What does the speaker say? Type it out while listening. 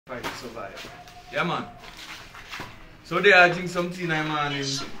survive. Yeah, man. So they are drink some tea in the morning,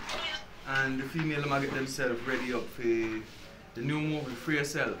 and the female might get themselves ready up for the new movie, Free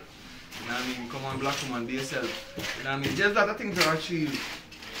Yourself. You know what I mean? Come on, black woman, be yourself. You know what I mean? There's a lot of things to achieve.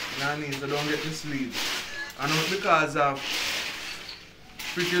 You know what I mean? So don't get misled. And not because of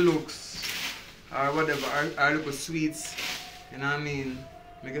pretty looks or whatever, or little sweets, you know what I mean?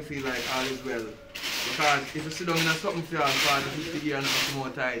 Make you feel like all is well. Because if you sit down in a something for 40, 50 years and nothing more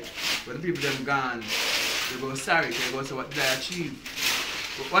tight, when the people them gone, they go sorry, they go say what did I achieve.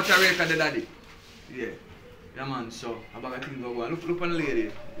 But what a record the daddy? Yeah. Yeah man, so about a thing go on. Look on the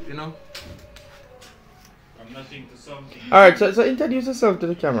lady, you know? From nothing to something. Alright, so introduce yourself to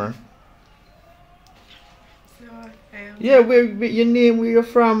the camera. So, yeah, where your name, where you're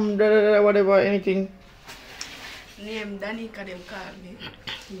from, whatever, anything. Name Danny, cause them call me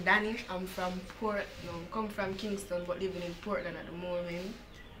Danny. I'm from come from Kingston, but living in Portland at the moment.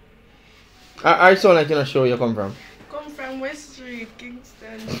 I sound like you know sure you come from. Come from West Street,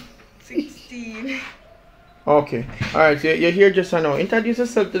 Kingston, 16. Okay. Alright, so you're here just now. Introduce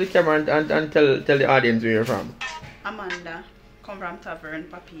yourself to the camera and tell the audience where you're from. Amanda, come from Tavern,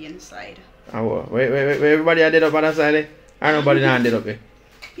 Papi inside. Oh, wait, everybody did up on that side, eh? Or nobody not did up, eh?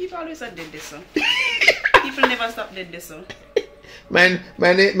 People always did this, so. People never stop did this, so. Man,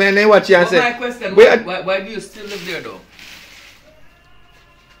 they watch you and say. My question, why do you still live there though?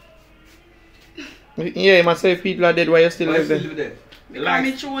 Yeah, you must say if people are dead, why you still live there? Because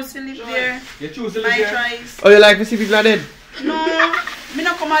me choose to live there. You choose to live there? My choice. Oh, you like to see people are dead? No, me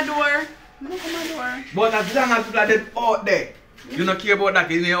not come a door. But as long as people are dead out there, you don't care about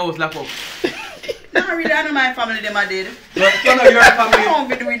that in your house lock up. Not really, I know my family them are dead. But you know your family. Don't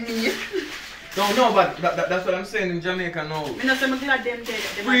be doing me. No, but that's what I'm saying in Jamaica now. Me not say me glad them dead.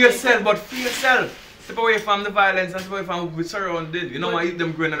 Free yourself, but free yourself. Step away from the violence and step away from what surrounded. You know why eat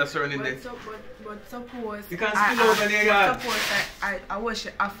them growing at a surrounding there. But suppose you can't spill over in your yard. Suppose I wish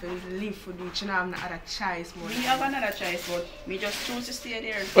I have to live for the you know I'm not other choice more. Me have another choice, but me just choose to stay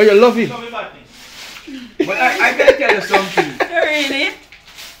there. Oh, you love it. But I can tell you something. Really?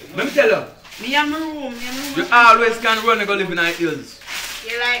 Let me tell you. Me have my room. You always can run and go live in the hills.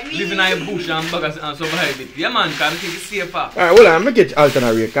 You like me? Live in a bush and buggers and survive it. Yeah man, because I think it's safer. Alright, well I'm gonna get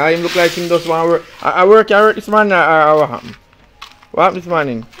alternate rate, because him look like him does want work. I work this man or what happened? What happened this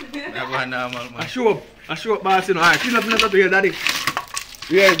morning? I show up boss, you know. Alright, clean up to here, daddy.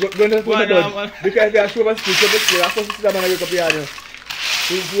 Yeah, go on. Because if I show up speak, I'm supposed to sit down and wake up here.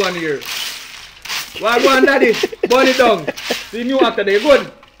 Who's one here? Well, go on, daddy. Burn it down. See new actor there,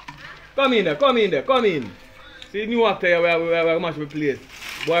 good. Come in. See new actor here where much we place.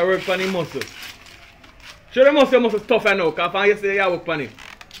 Boy work on him muscle. Show the muscle tough I know, because yesterday you work on it.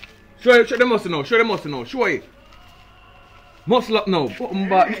 Show the muscle now, show it. Muscle up now. Put him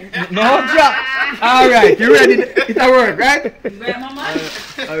back. No drop. Alright, you ready? It's a work, right?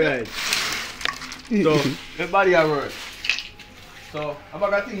 Alright. So, everybody at work. So,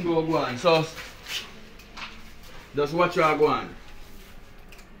 about that thing go on. So, just watch you go on.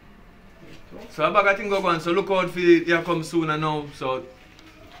 So, about that thing go on. So, look out for it. You come soon and now. So,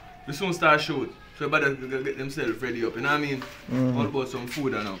 we soon start shoot. So, everybody get themselves ready up. You know what I mean? All about some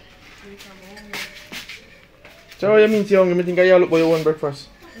food and now. So you mean you hungry? I think you look about your own breakfast.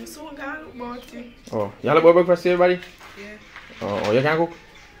 I'm so gonna look about it. Oh, you look about breakfast to everybody? Yeah. Oh, you can cook?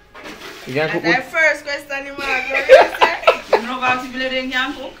 You can cook? That's the first question you want to You know how people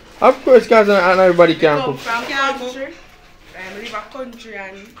can cook? Of course, because not everybody can cook. From country. I live a country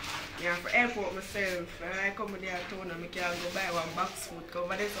and yeah, for airport myself. And I come there to town and I can go buy one box food.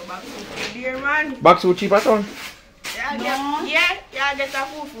 Because there's a box food there, man. Box food cheap at town? Yeah, get a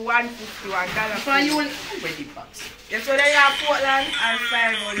food for $1.50. So you will ready box. Yeah, so then you have Portland and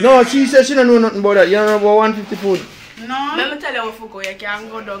 500. No, she says she don't know nothing about that. You don't know about 150 food. No. Let me tell you what you can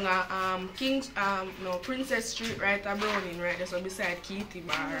go down Princess Street right at Browning, right? That's beside Kitty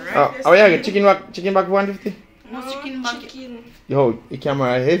Bar, right? Oh yeah, get chicken back for 150? No chicken back. Yo, the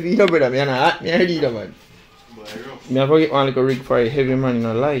camera heavy, yo brother. Me not ready that man. Me have to get one like a rig for a heavy man in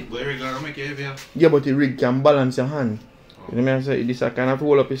a light. But rig gonna make it heavier. Yeah, but the rig can balance your hand. You know what I say? This I kind of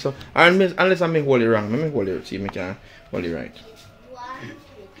hold up yourself. Unless I make hold it wrong. Let me hold it, see if I can hold it right.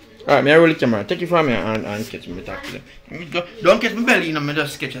 Alright, I roll the camera. Take it from me and sketch me talk to them. Don't catch my belly, you know, me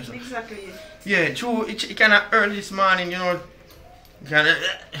just sketch yourself. Exactly. Yeah, true. It kind of early this morning, you know.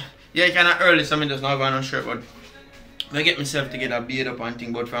 It kind of early, so I just not have no shirt, but I get myself together, beat up and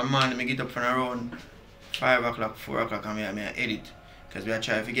thing. But from morning, I get up from around 5 o'clock, 4 o'clock, and I edit. Because we are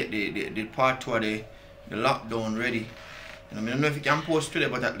trying to get the part 2 of the lockdown ready. I don't know if you can post today,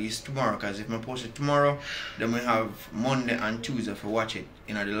 but at least tomorrow. Because if I post it tomorrow, then we have Monday and Tuesday for watch it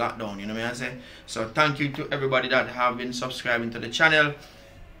in the lockdown. You know what I say? So thank you to everybody that have been subscribing to the channel.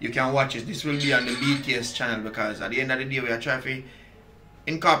 You can watch it. This will be on the BTS channel because at the end of the day, we are trying to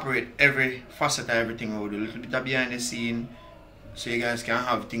incorporate every facet of everything. We do a little bit of behind the scene, so you guys can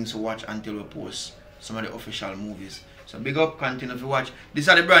have things to watch until we post some of the official movies. So big up, continue to watch. These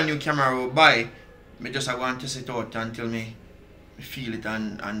are the brand new camera we buy. I just want to sit out until me feel it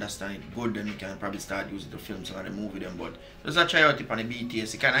and understand it good, then we can probably start using it to film some of the movie them. But just a try out it on the BTS.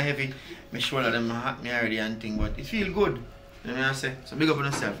 It's kind of heavy. My shoulder them hurt me already and thing, but it feel good. You know what I say? So big up on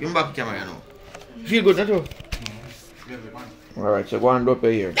yourself. Give me back the camera now. Feel good, that too? Alright, so go and drop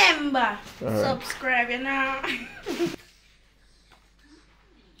it here. Remember, subscribe you now.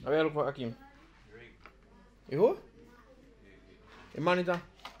 How you look for Akim? You who? You monitor?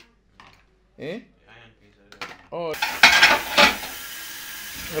 Eh? Oh.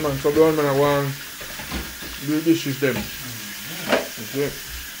 Yeah, man, so down man I want to do the dishes them. Okay.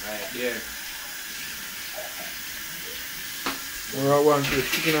 Right, yeah. I want to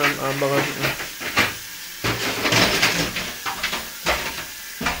chicken and bag of chicken.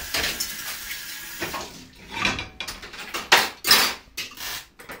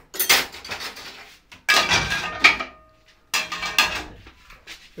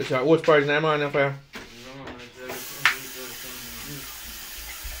 It's a what's part name on fire?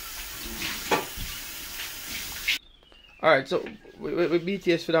 Alright, so with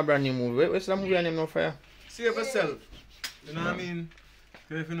BTS for that brand new movie. What's that movie name now fire? Save yourself. You know what I mean?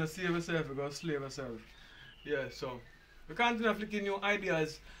 Because if you don't save yourself, you're going to slave yourself. Yeah, so we continue flicking new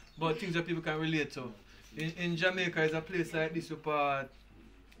ideas, but things that people can relate to. In Jamaica is a place like this where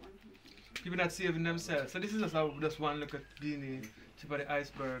people not saving themselves. So this is just one look at the tip of the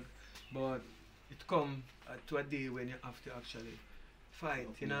iceberg, but it comes to a day when you have to actually fight,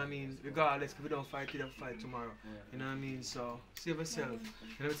 you know what I mean? Regardless, if you don't fight, you don't fight tomorrow. You know what I mean? So save yourself.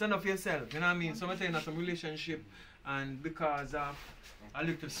 You know, stand up for yourself, you know what I mean? So I'm saying that some relationship, and because of a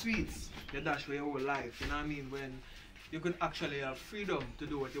little sweets, you dash for your whole life, you know what I mean? When you could actually have freedom to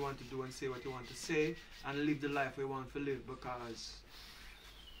do what you want to do and say what you want to say and live the life you want to live, because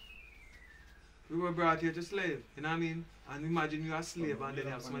we were brought here to slave, you know what I mean? And imagine you're a slave and then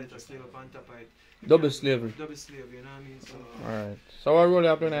you have somebody to slave up on top of it. Double slavery. Double slavery, you know what I mean? So, alright. So what role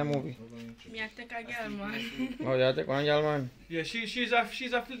you play in that movie? Me I take a girl, man. Oh, you take one girl, man? yeah, she's a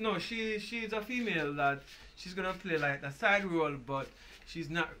female that she's gonna play like a side role, but she's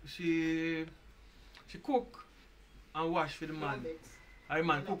not, she cook and wash for the man. And the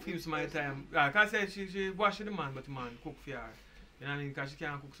man cook for him some of the time. I can't say she wash for the man, but the man cook for her. You know what I mean? Because she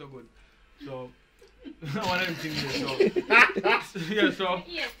can't cook so good. So, one of them things there, so. Yeah, so.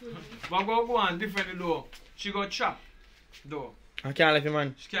 But go on differently though. She go chop though. I can't leave the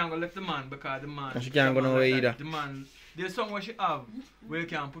man. She can't go left the man because the man. And she can't go nowhere either. The man, there's something where she have where you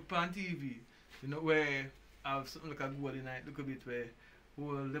can put on TV. You know, where have something like a goal in it, look a bit where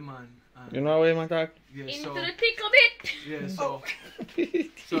hold the man. And you know where man talk? yeah, Into so, the thick of it. yeah, so.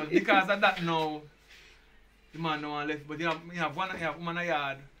 So because of that now, the man no one left. But you have woman a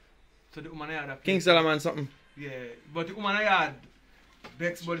yard. So the woman a yard. King Solomon something. Yeah, but the woman a yard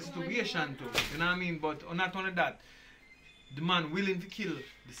vexed about the situation too. You know what I mean? But not only that, the man willing to kill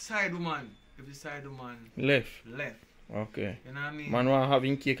the side woman if the side woman Left. You Okay. know what I mean? Man want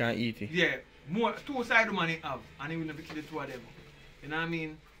having cake and eat it. Yeah, more two side woman he have, and he will never kill the two of them. You know what I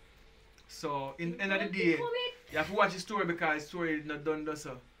mean? So in the end of the day, you have to watch the story because the story is not done thus.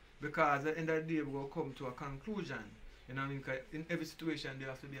 Because at the end of the day we will come to a conclusion. You know what I mean? Because in every situation there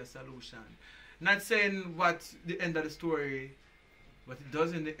has to be a solution. Not saying what the end of the story, what it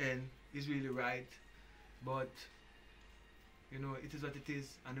does in the end is really right, but you know, it is what it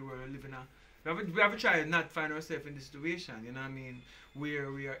is, and the world we live in we have to try not find ourselves in this situation, you know what I mean,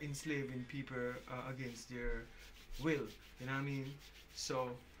 where we are enslaving people against their will, you know what I mean.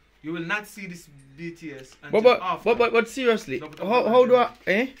 So you will not see this BTS until after. But seriously, how do I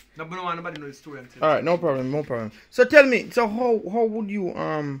Nobody knows the story until. Alright, no problem. So tell me, so how would you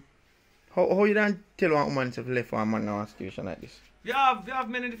how you don't tell one woman to left for a man in a situation like this? We have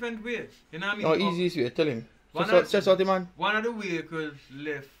many different ways, you know what I mean. Oh, easiest way, tell him. Just out the man. One of the way you could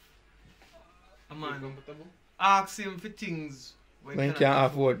left a man ask him for things when he can't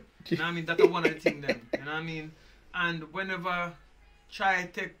afford. You know what I mean? That's one of the things then. You know what I mean? And whenever try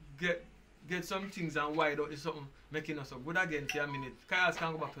to get some things and wide out is something making us up good again for a minute. Chaos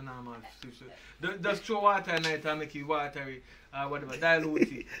can't go back to normal. Just throw water in it and make it watery, whatever,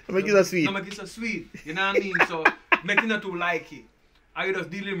 dilute it. Make it so sweet. Make it so sweet. You know what I mean? So make it not too like it. Are you just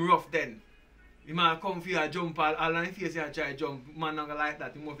dealing rough then? The man come for you and jump all on the face, you try jump. Man not gonna like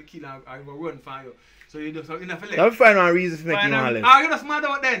that. He want to kill and he will run for you. So you just enough for I'll find one reason to make him all you just mad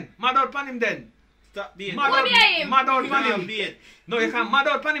out then. Mad out pan him then. Stop being Mad out pan him. No, you can't mad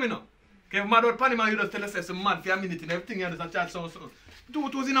out pan him, you know. Okay, mad out pan him and you just tell us some mad for a minute and everything you just chat something. Two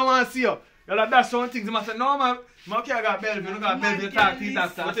in a one see you. You like that's some things. I say, no man, I can't got Bellevue, you got Bellevue talk to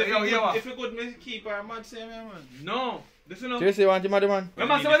that. I say, yo, yeah. If you could keep her mad, say man. No. Listen up. So you say you want him mad, man?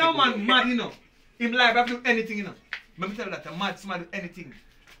 Remember, say when a man mad, you know. Him life have to do anything, you know. Let me tell you that a mad do anything.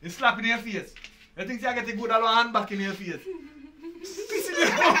 He slap in your face. You think you get a good hand back in your face.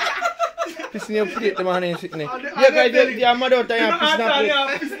 Piss in your plate, the man ain't sitting there. Yeah, guys, you're mad out there, you're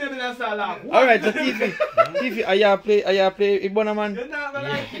pissing in your plate. Alright, so Tiffy, are you play Ibona, man?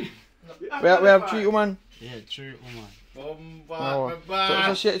 We have 3 women. Yeah, 3 women.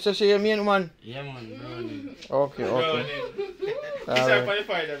 So she your main woman? Yeah, man, brownie. Okay. Alright.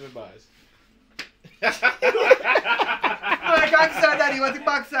 Qualified everybody. I can't say daddy, what's the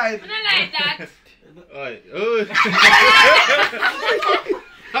backside? I don't like that. Alright. Oh.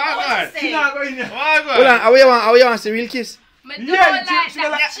 She not going there. Hold on, are we want a real kiss? I don't like that.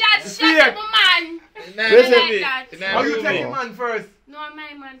 Shut man. I don't like that. How you take your man first? No,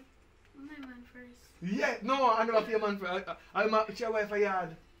 my man. My man first. Yeah, no, I never pay a man first. I'm a wife a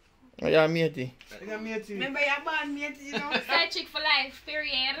yard. Yeah, matey. Yeah, matey. Remember your band mate, you know? Side chick for life,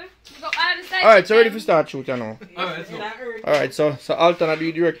 period. Alright, so ready for start shoot, you know. Alright, let's go. Alright, so Alton I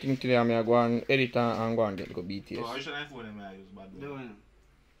do directing today. I'm going to go and edit and go and get the BTS. Oh, I should have phone him I use bad boy.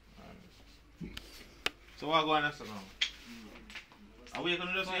 So what go on next now? Are we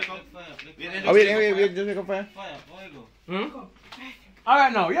gonna just wake up? Wait, just wake up fire? Fire, where you go?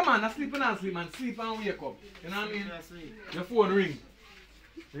 Alright now, yeah man, I sleep and sleep, man. Sleep and wake up. You know what I mean? Your phone ring.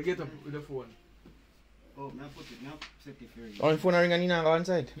 You get up with the phone. Oh, me put it, me set it for you. Oh, your phone ring and you not go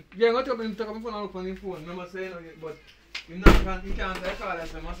inside? Yeah, I'm going to take up my phone and look on your phone. Remember saying, but you can't say call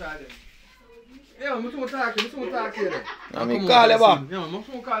us and massage them. Yeah, I'm going to talk to you. I mean, call her back. Yeah, man, I'm going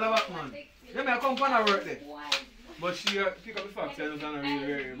to call her back, man. Yeah, man, I come from her work there. But she pick up the facts, I don't know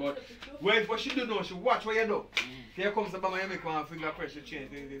really. But what she do now, she watch what you do. Here comes the bomber, you make one finger pressure change,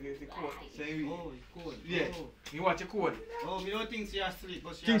 the code. Oh, it's cold. Yeah, you watch your code. Oh, me don't think she asleep,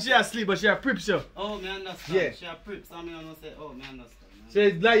 but she Think she asleep, but she a prep, sir. Oh, me understand. Yeah. She a prep, so me don't say, oh, me understand. So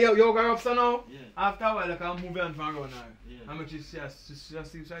it's like you go up so now, Yeah. after a while, I can move on from around now. Yeah. How much is she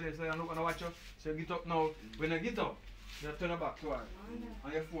asleep side there, so I'm not going to watch her. So get up now. When you get up, you turn her back to her.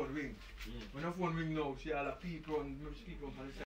 And your phone ring. Yeah. When her phone ring now, she all the people and people on the side.